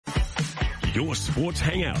Your Sports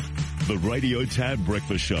Hangout, the Radio Tab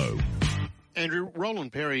Breakfast Show. Andrew,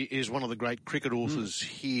 Roland Perry is one of the great cricket authors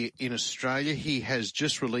here in Australia. He has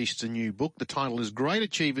just released a new book. The title is Great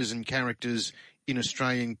Achievers and Characters in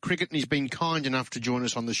Australian Cricket, and he's been kind enough to join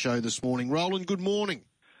us on the show this morning. Roland, good morning.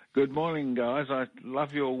 Good morning, guys. I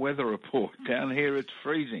love your weather report. Down here it's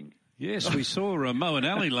freezing. Yes, we saw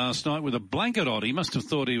Moeen Ali last night with a blanket on. He must have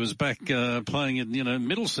thought he was back playing in,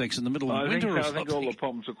 Middlesex in the middle of winter or something. I think all the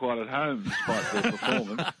Poms are quite at home despite their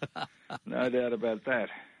performance. No doubt about that.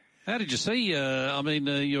 How did you see,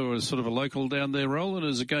 you're sort of a local down there, Roland. It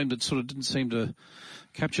was a game that sort of didn't seem to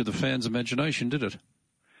capture the fans' imagination, did it?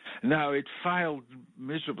 No, it failed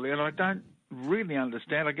miserably, and I don't really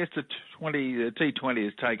understand. I guess the T20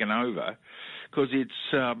 has taken over because it's,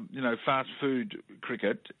 fast food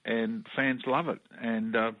cricket and fans love it.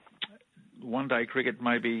 And one-day cricket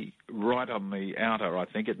may be right on the outer. I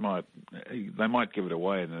think they might give it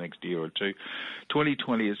away in the next year or two.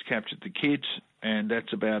 2020 has captured the kids, and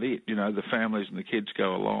that's about it. The families and the kids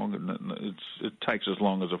go along, and it takes as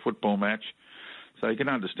long as a football match. So you can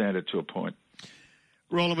understand it to a point.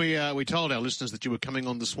 Roland, we told our listeners that you were coming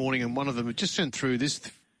on this morning, and one of them had just sent through this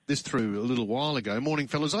through a little while ago. Morning,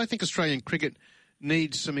 fellas. I think Australian cricket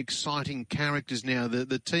needs some exciting characters now.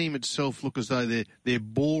 The team itself look as though they're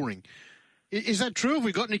boring. Is that true? Have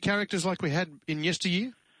we got any characters like we had in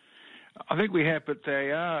yesteryear? I think we have, but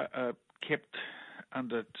they are kept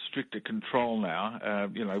under stricter control now.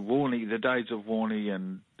 Warney, the days of Warney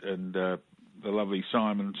and the lovely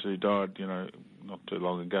Simons who died, not too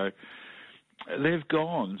long ago, they've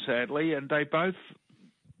gone, sadly, and they both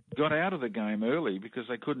got out of the game early because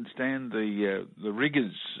they couldn't stand the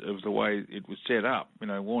rigours of the way it was set up.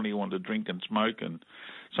 Warney wanted to drink and smoke, and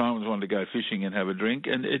Simons wanted to go fishing and have a drink,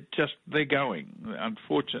 and they're going.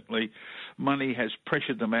 Unfortunately, money has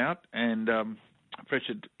pressured them out and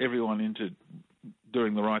pressured everyone into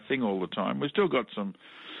doing the right thing all the time. We've still got some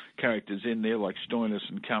characters in there like Stoinis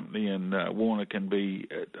and company, and Warner can be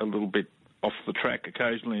a little bit off the track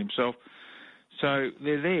occasionally himself. So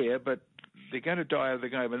they're there, but they're going to die out of the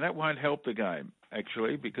game, and that won't help the game,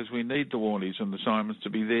 actually, because we need the Warnies and the Simons to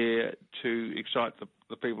be there to excite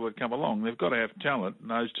the people that come along. They've got to have talent, and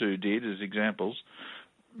those two did as examples,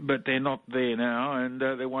 but they're not there now, and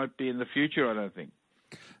they won't be in the future, I don't think.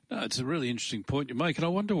 No, it's a really interesting point you make, and I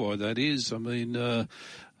wonder why that is. I mean,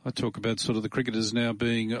 I talk about sort of the cricketers now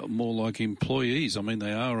being more like employees. I mean,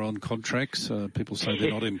 they are on contracts. People say they're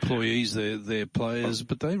not employees, they're players,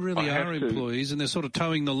 but they really are employees, and they're sort of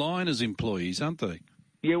towing the line as employees, aren't they?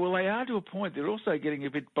 Yeah, well, they are to a point. They're also getting a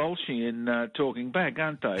bit bolshy in talking back,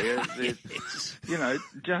 aren't they? Yes.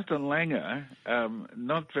 Justin Langer,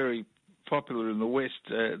 not very popular in the West,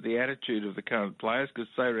 the attitude of the current players, because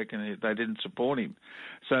they reckon they didn't support him.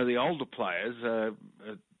 So the older players are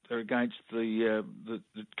against the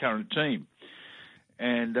current team.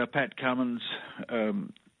 And Pat Cummins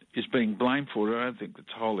is being blamed for it. I don't think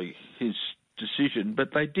it's wholly his decision, but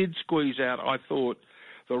they did squeeze out, I thought,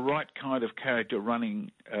 the right kind of character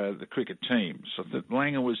running the cricket team. So that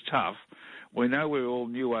Langer was tough. We know we're all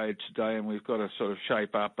new age today, and we've got to sort of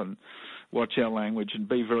shape up and watch our language and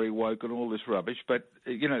be very woke and all this rubbish. But,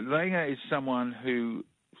 Langer is someone who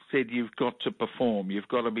said you've got to perform, you've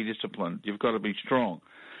got to be disciplined, you've got to be strong.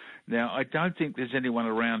 Now, I don't think there's anyone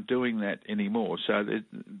around doing that anymore. So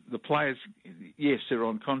the players, yes, they're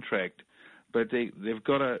on contract, but they've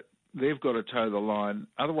got to toe the line.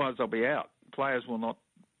 Otherwise, they'll be out. Players will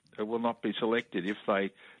not be selected if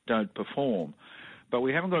they don't perform. But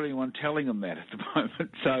we haven't got anyone telling them that at the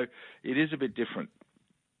moment, so it is a bit different.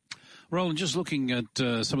 Roland, just looking at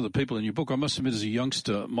some of the people in your book, I must admit as a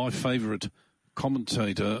youngster, my favourite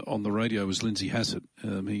commentator on the radio was Lindsay Hassett.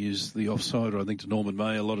 He is the offsider, I think, to Norman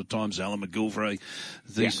May, a lot of times Alan McGilvray,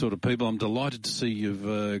 these sort of people. I'm delighted to see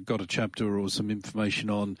you've got a chapter or some information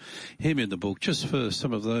on him in the book. Just for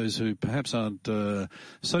some of those who perhaps aren't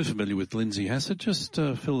so familiar with Lindsay Hassett, just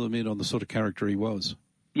fill them in on the sort of character he was.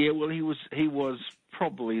 Yeah, well, he was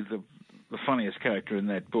probably the funniest character in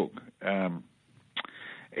that book.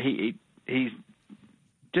 He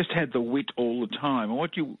just had the wit all the time. And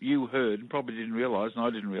what you heard and probably didn't realise, and I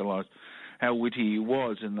didn't realise how witty he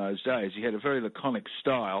was in those days. He had a very laconic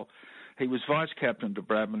style. He was vice-captain to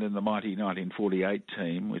Bradman in the mighty 1948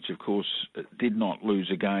 team, which, of course, did not lose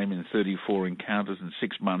a game in 34 encounters in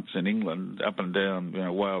 6 months in England, up and down,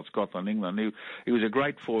 Wales, Scotland, England. He was a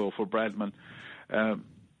great foil for Bradman.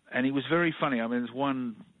 And he was very funny. I mean, there's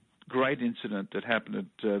one great incident that happened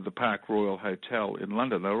at the Park Royal Hotel in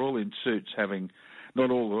London. They were all in suits having... not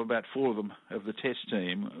all of them, about 4 of them of the test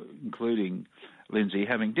team, including Lindsay,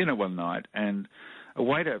 having dinner one night, and a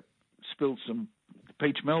waiter spilled some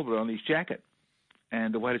peach melba on his jacket.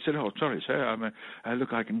 And the waiter said, "Oh, sorry, sir.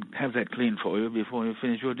 Look, I can have that clean for you before you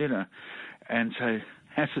finish your dinner." And so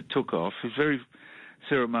Hassett took off. He was very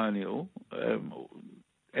ceremonial.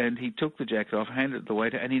 And he took the jacket off, handed it to the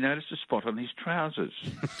waiter, and he noticed a spot on his trousers.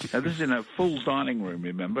 Now, this is in a full dining room,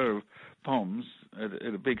 remember, of Palms at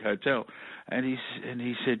a big hotel. And he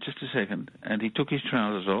said, "Just a second." And he took his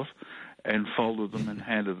trousers off and folded them and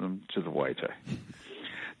handed them to the waiter.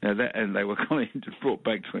 Now and they were cleaned and brought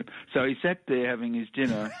back to him. So he sat there having his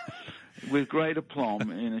dinner with great aplomb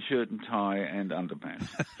in a shirt and tie and underpants.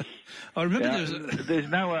 I remember there's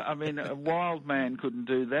no. I mean, a wild man couldn't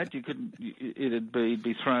do that. You couldn't. It'd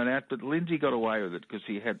be thrown out. But Lindsay got away with it because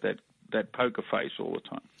he had that poker face all the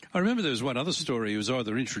time. I remember there was one other story. He was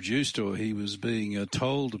either introduced or he was being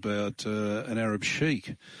told about an Arab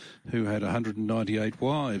sheikh who had 198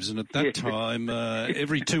 wives, and at that time,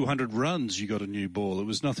 every 200 runs you got a new ball. It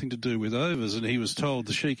was nothing to do with overs, and he was told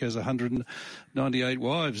the sheikh has 198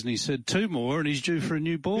 wives, and he said 2 more, and he's due for a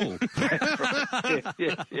new ball.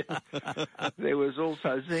 Yeah. There was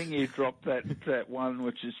also Zingy dropped that one,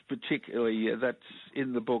 which is particularly that's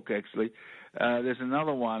in the book actually. There's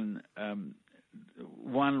another one.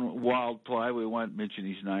 One wild player, we won't mention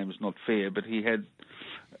his name, it's not fair, but he had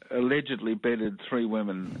allegedly bedded 3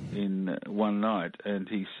 women in one night, and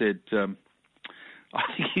he said, I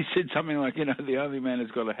think he said something like, the only man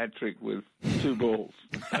who's got a hat trick with 2 balls.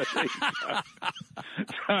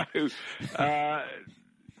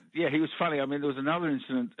 Yeah, he was funny. I mean, there was another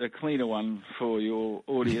incident, a cleaner one for your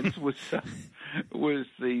audience, was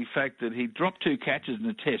the fact that he dropped 2 catches in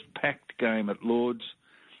a test-packed game at Lord's,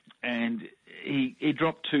 and he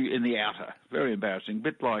dropped 2 in the outer. Very embarrassing. A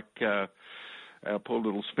bit like our poor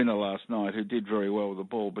little spinner last night who did very well with the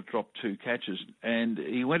ball but dropped 2 catches. And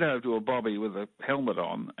he went over to a bobby with a helmet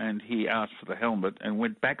on, and he asked for the helmet and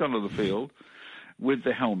went back onto the field with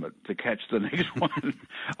the helmet to catch the next one.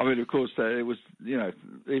 I mean, of course, it was,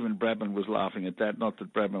 even Bradman was laughing at that. Not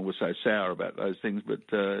that Bradman was so sour about those things, but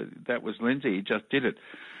that was Lindsay. He just did it.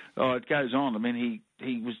 Oh, it goes on. I mean,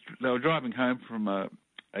 they were driving home from a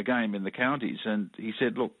game in the counties, and he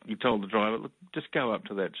said, look, he told the driver, look, just go up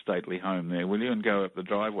to that stately home there, will you, and go up the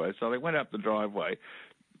driveway. So they went up the driveway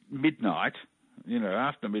midnight,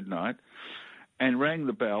 after midnight, and rang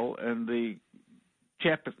the bell, and the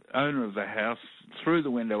chap, owner of the house, threw the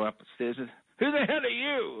window up the stairs and said, "Who the hell are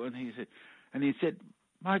you?" And he said,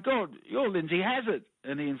 "My God, you're Lindsay Hassett."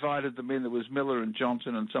 And he invited them in. There was Miller and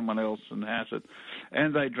Johnson and someone else and Hassett,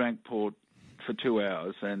 and they drank port for 2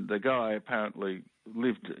 hours, and the guy apparently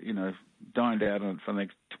lived, dined out on it for the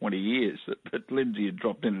next 20 years that Lindsay had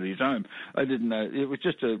dropped in at his home. I didn't know. It was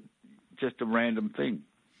just a random thing.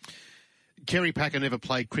 Kerry Packer never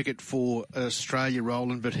played cricket for Australia,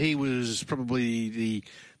 Roland, but he was probably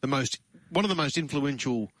one of the most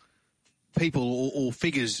influential people or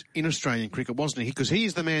figures in Australian cricket, wasn't he? Because he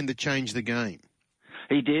is the man that changed the game.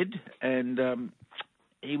 He did, and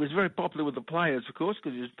he was very popular with the players, of course,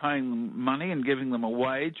 because he was paying them money and giving them a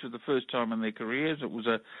wage for the first time in their careers. It was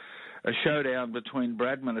a showdown between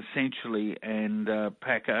Bradman, essentially, and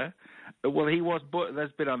Packer. Well,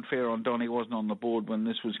 that's a bit unfair on Don. He wasn't on the board when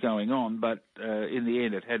this was going on, but in the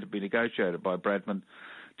end it had to be negotiated by Bradman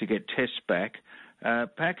to get tests back.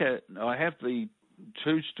 Packer, I have the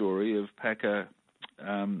true story of Packer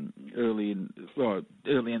early in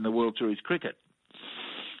the World Series cricket.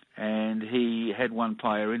 And he had one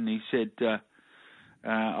player in, and he said,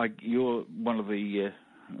 you're one of the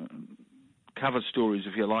cover stories,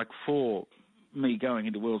 if you like, for me going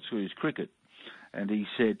into World Series cricket. And he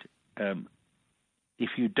said, if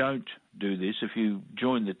you don't do this, if you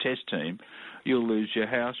join the test team, you'll lose your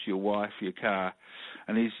house, your wife, your car.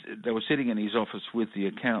 And they were sitting in his office with the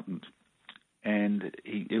accountant, and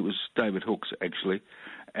it was David Hooks, actually.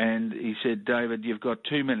 And he said, "David, you've got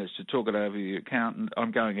 2 minutes to talk it over with your accountant.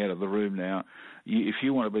 I'm going out of the room now. If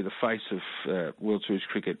you want to be the face of World Series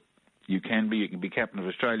cricket, you can be. You can be captain of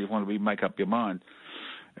Australia. If you want to be, make up your mind."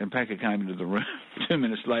 And Packer came into the room 2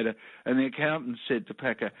 minutes later, and the accountant said to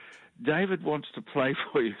Packer, "David wants to play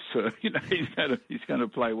for you, sir. He's going to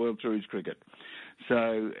play World Series cricket."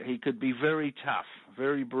 So he could be very tough,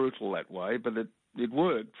 very brutal that way, but it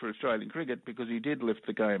worked for Australian cricket because he did lift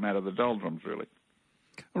the game out of the doldrums, really.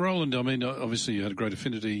 Roland, I mean, obviously you had a great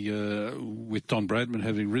affinity with Don Bradman,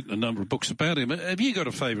 having written a number of books about him. Have you got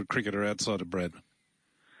a favourite cricketer outside of Bradman?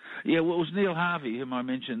 Yeah, well, it was Neil Harvey, whom I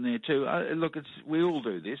mentioned there too. Look, we all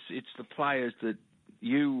do this. It's the players that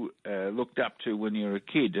you looked up to when you were a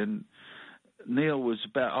kid. And Neil was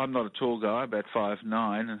I'm not a tall guy, about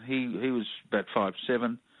 5'9", and he was about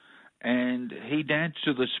 5'7", and he danced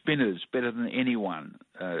to the spinners better than anyone.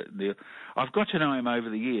 I've got to know him over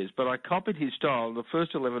the years, but I copied his style. The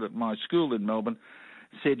first 11 at my school in Melbourne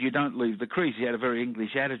said you don't leave the crease. He had a very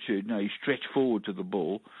English attitude. No, you stretch forward to the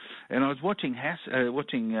ball. And I was watching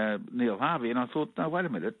Neil Harvey, and I thought, no, wait a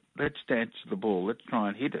minute, let's dance to the ball. Let's try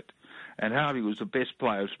and hit it. And Harvey was the best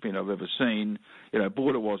player of spin I've ever seen.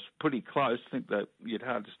 Border was pretty close. I think that it'd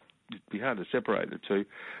be hard to separate the two.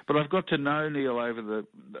 But I've got to know Neil over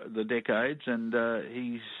the decades, and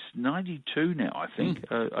he's 92 now, I think.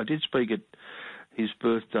 I did speak at his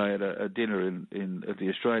birthday at a dinner at the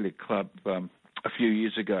Australia Club a few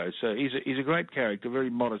years ago. So he's a great character, very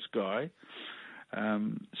modest guy.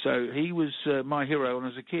 So he was my hero when I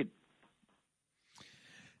was a kid.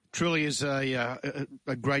 Truly is a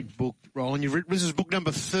great book, Roland. This is book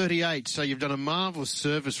number 38, so you've done a marvellous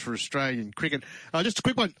service for Australian cricket. Just a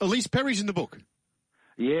quick one. Elise Perry's in the book.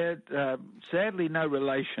 Yeah, sadly no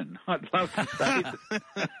relation. I'd love to say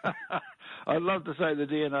I'd love to say the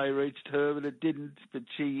DNA reached her, but it didn't. But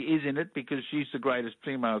she is in it because she's the greatest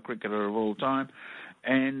female cricketer of all time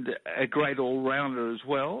and a great all-rounder as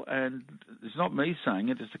well. And it's not me saying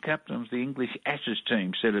it, it's the captain of the English Ashes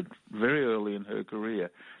team said it very early in her career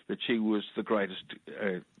that she was the greatest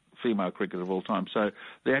female cricketer of all time. So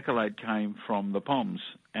the accolade came from the Poms,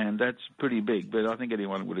 and that's pretty big, but I think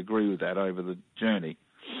anyone would agree with that over the journey.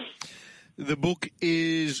 The book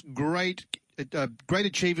is great. Great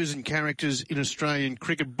Achievers and Characters in Australian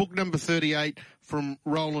Cricket. Book number 38 from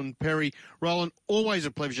Roland Perry. Roland, always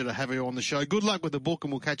a pleasure to have you on the show. Good luck with the book,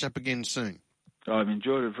 and we'll catch up again soon. I've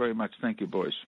enjoyed it very much. Thank you, boys.